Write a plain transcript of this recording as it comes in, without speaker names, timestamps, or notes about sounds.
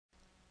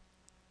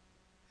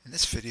In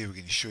this video we're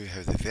going to show you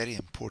how the very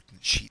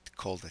important sheet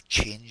called a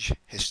change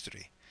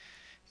history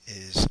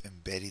is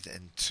embedded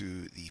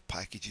into the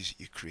packages that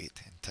you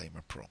create in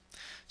Timer Pro.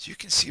 So you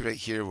can see right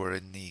here we're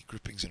in the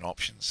groupings and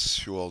options,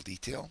 show all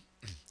detail.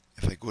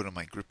 If I go to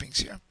my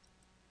groupings here,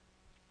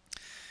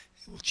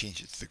 it will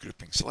change it to the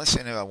grouping. So let's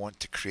say now I want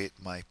to create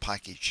my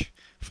package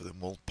for the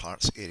mold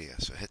parts area.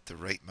 So I hit the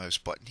right mouse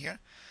button here,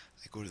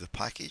 I go to the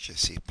package, I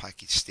say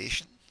package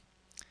station.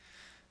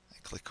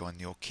 Click on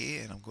the OK,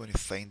 and I'm going to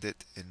find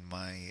it in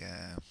my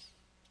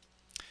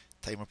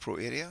Timer Pro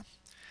area.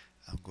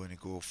 I'm going to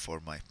go for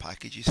my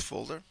packages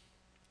folder,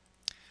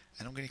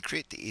 and I'm going to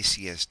create the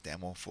ACS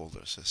demo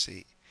folder. So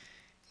say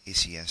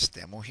ACS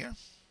demo here,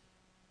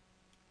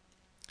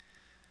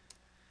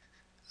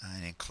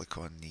 and then click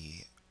on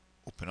the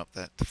open up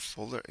that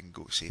folder and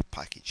go say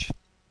package,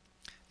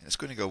 and it's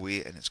going to go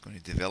away and it's going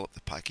to develop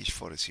the package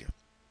for us here.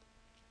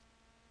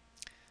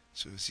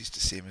 So this is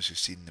the same as we've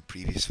seen in the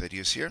previous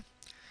videos here.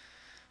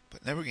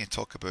 But now we're going to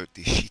talk about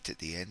the sheet at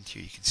the end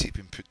here. You can see it's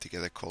been put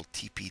together called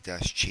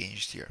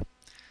TP-changed here.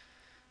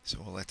 So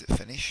we'll let it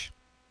finish.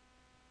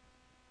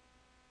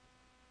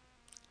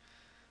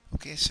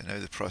 Okay, so now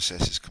the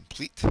process is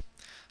complete,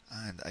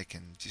 and I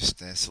can just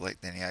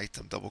select any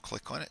item, double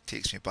click on it,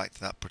 takes me back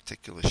to that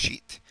particular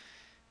sheet,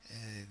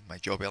 my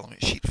job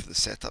element sheet for the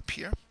setup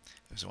here.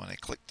 It was the one I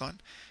clicked on.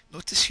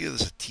 Notice here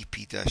there's a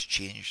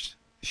TP-changed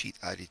sheet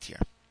added here.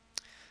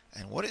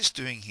 And what it's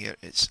doing here,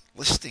 it's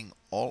listing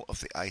all of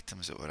the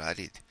items that were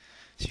added.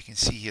 So you can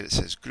see here it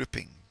says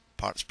grouping,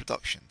 parts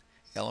production,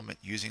 element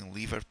using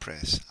lever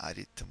press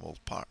added to mold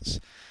parts.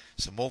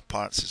 So mold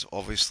parts is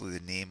obviously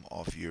the name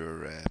of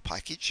your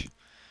package.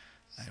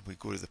 And we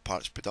go to the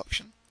parts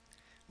production,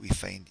 we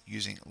find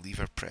using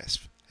lever press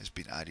has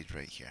been added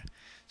right here.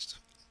 So,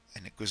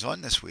 and it goes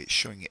on this way, it's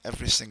showing you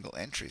every single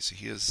entry. So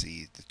here's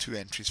the two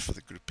entries for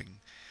the grouping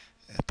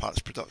parts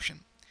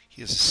production.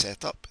 Here's the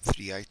setup,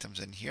 3 items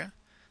in here,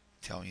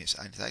 telling you it's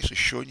actually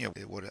showing you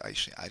what it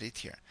actually added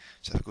here.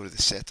 So if I go to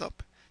the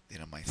setup,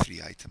 there are my 3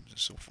 items and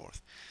so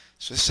forth.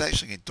 So this is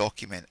actually going to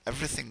document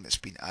everything that's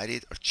been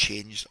added or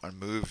changed or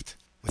moved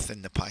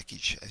within the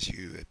package as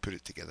you put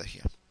it together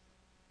here.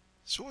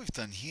 So what we've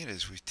done here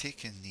is we've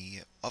taken the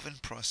oven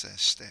process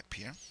step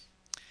here,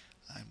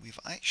 and we've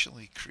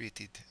actually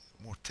created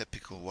more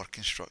typical work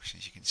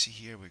instructions. You can see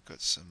here we've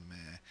got some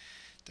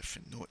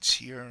different notes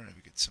here,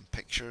 we've got some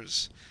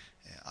pictures,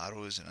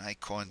 arrows and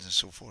icons and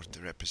so forth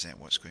to represent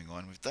what's going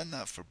on. We've done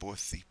that for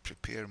both the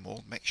prepare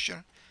mold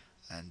mixture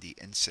and the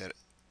insert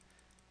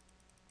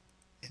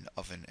in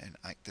oven and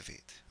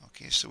activate.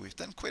 Okay, so we've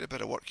done quite a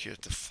bit of work here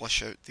to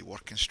flush out the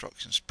work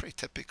instructions, pretty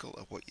typical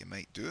of what you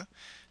might do.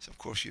 So of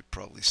course you'd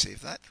probably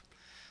save that.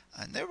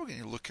 And now we're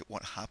going to look at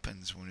what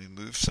happens when we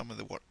move some of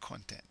the work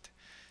content.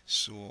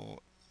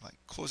 So if I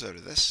close out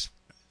of this,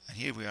 and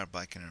here we are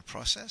back in our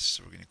process,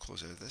 so we're going to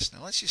close out of this.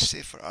 Now let's just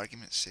say for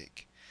argument's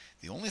sake,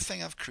 the only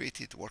thing I've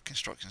created work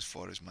instructions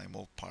for is my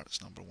mold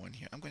parts number 1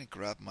 here. I'm going to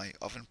grab my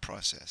oven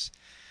process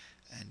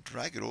and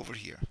drag it over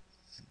here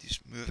and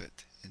just move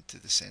it into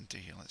the center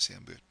here. Let's say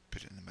I'm going to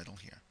put it in the middle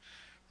here,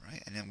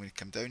 right? And then I'm going to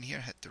come down here,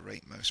 hit the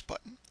right mouse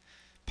button,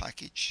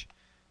 package,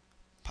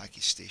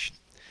 package station,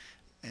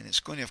 and it's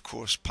going to of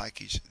course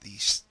package the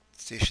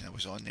station that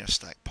was on there,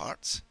 stack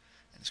parts,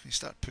 and it's going to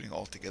start putting it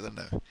all together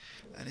now.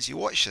 And as you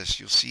watch this,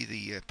 you'll see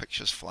the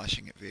pictures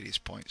flashing at various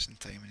points in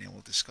time, and then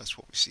we'll discuss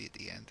what we see at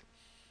the end.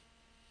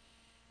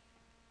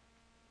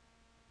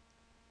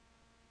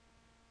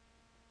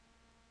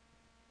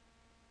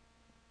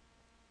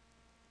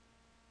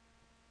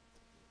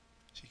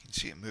 So you can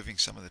see it moving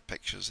some of the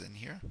pictures in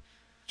here,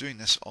 doing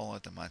this all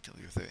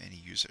automatically without any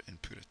user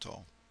input at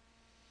all.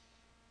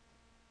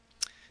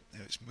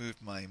 Now it's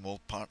moved my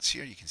mold parts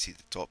here. You can see at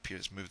the top here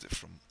it's moved it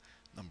from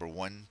number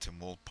 1 to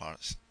mold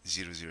parts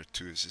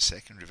 002 is the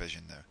second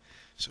revision now.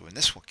 So in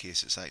this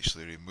case it's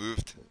actually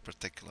removed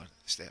particular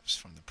steps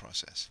from the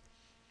process.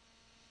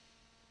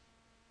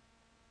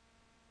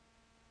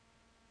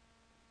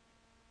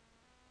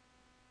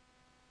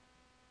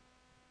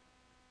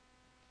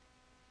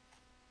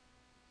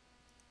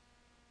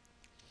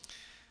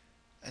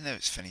 And now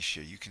it's finished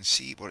here. You can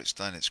see what it's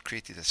done. It's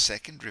created a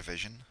second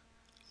revision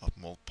of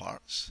mold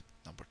parts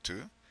number 2,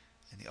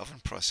 and the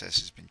oven process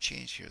has been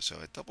changed here. So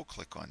I double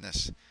click on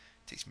this, it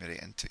takes me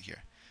right into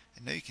here,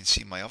 and now you can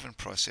see my oven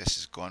process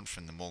has gone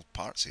from the mold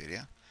parts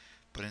area,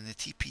 but in the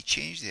TP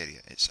changed area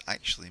it's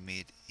actually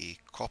made a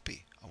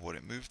copy of what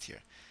it moved here.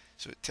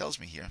 So it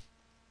tells me here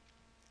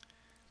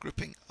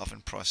grouping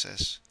oven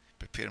process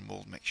prepare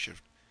mold mixture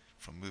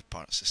from move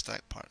parts to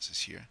stack parts is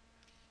here.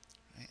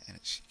 Right, and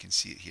you can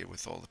see it here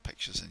with all the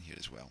pictures in here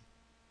as well.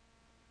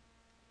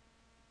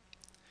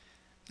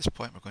 At this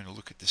point we're going to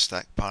look at the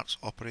stack parts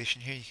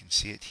operation here. You can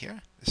see it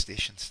here, the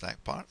station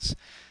stack parts,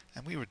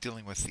 and we were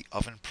dealing with the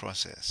oven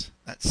process.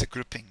 That's the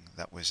grouping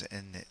that was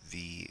in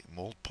the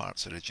mold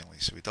parts originally.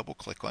 So we double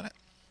click on it,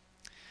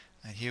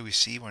 and here we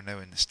see we're now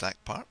in the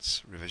stack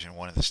parts, revision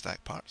 1 of the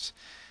stack parts.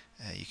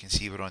 You can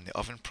see we're on the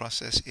oven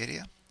process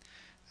area,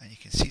 and you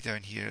can see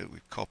down here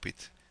we've copied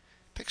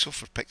pixel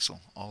for pixel.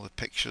 All the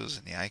pictures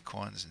and the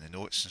icons and the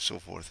notes and so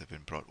forth have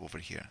been brought over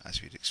here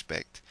as we'd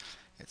expect.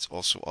 It's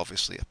also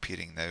obviously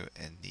appearing now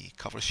in the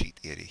cover sheet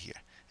area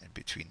here in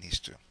between these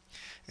two.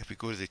 If we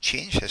go to the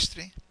change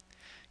history,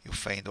 you'll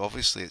find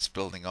obviously it's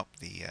building up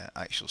the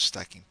actual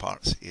stacking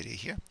parts area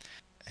here.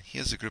 And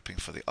here's the grouping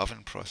for the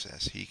oven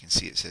process. Here you can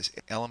see it says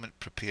element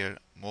prepare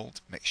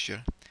mold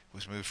mixture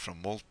was moved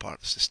from mold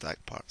parts to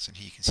stack parts, and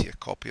here you can see a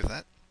copy of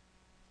that.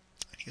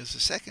 And here's the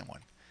second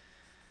one.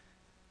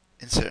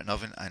 Insert an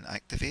oven and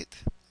activate.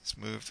 It's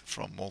moved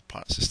from mold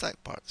parts to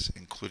stack parts,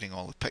 including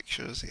all the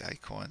pictures, the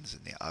icons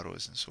and the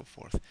arrows and so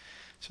forth.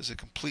 So it's a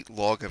complete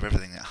log of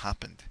everything that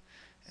happened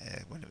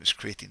when it was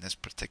creating this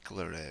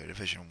particular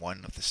revision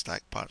 1 of the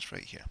stack parts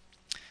right here.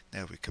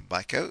 Now we come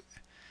back out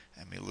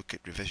and we look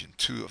at revision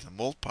 2 of the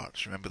mold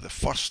parts. Remember, the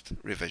first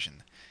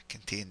revision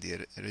contained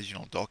the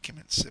original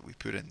documents that we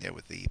put in there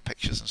with the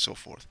pictures and so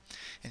forth.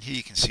 And here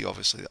you can see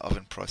obviously the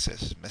oven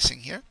process is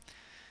missing here.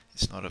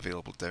 It's not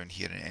available down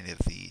here in any of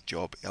the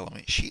job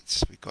element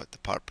sheets. We've got the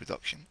part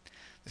production,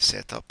 the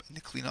setup and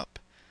the cleanup,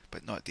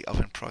 but not the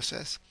oven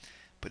process.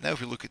 But now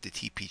if we look at the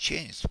TP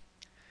changed,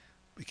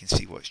 we can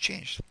see what's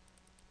changed.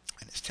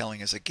 And it's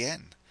telling us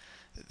again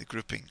that the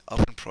grouping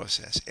oven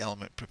process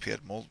element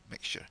prepared mold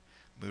mixture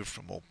moved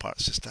from mold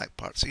parts to stack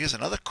parts. So here's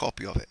another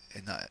copy of it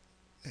in that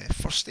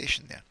first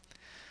station there.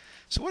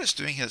 So what it's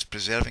doing here is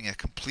preserving a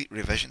complete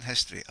revision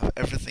history of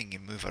everything you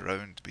move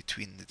around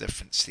between the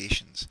different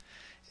stations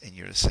in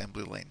your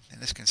assembly line,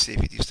 and this can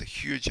save you just a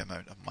huge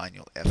amount of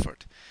manual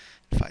effort.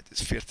 In fact,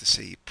 it's fair to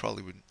say you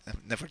probably would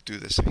never do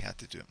this if you had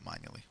to do it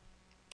manually.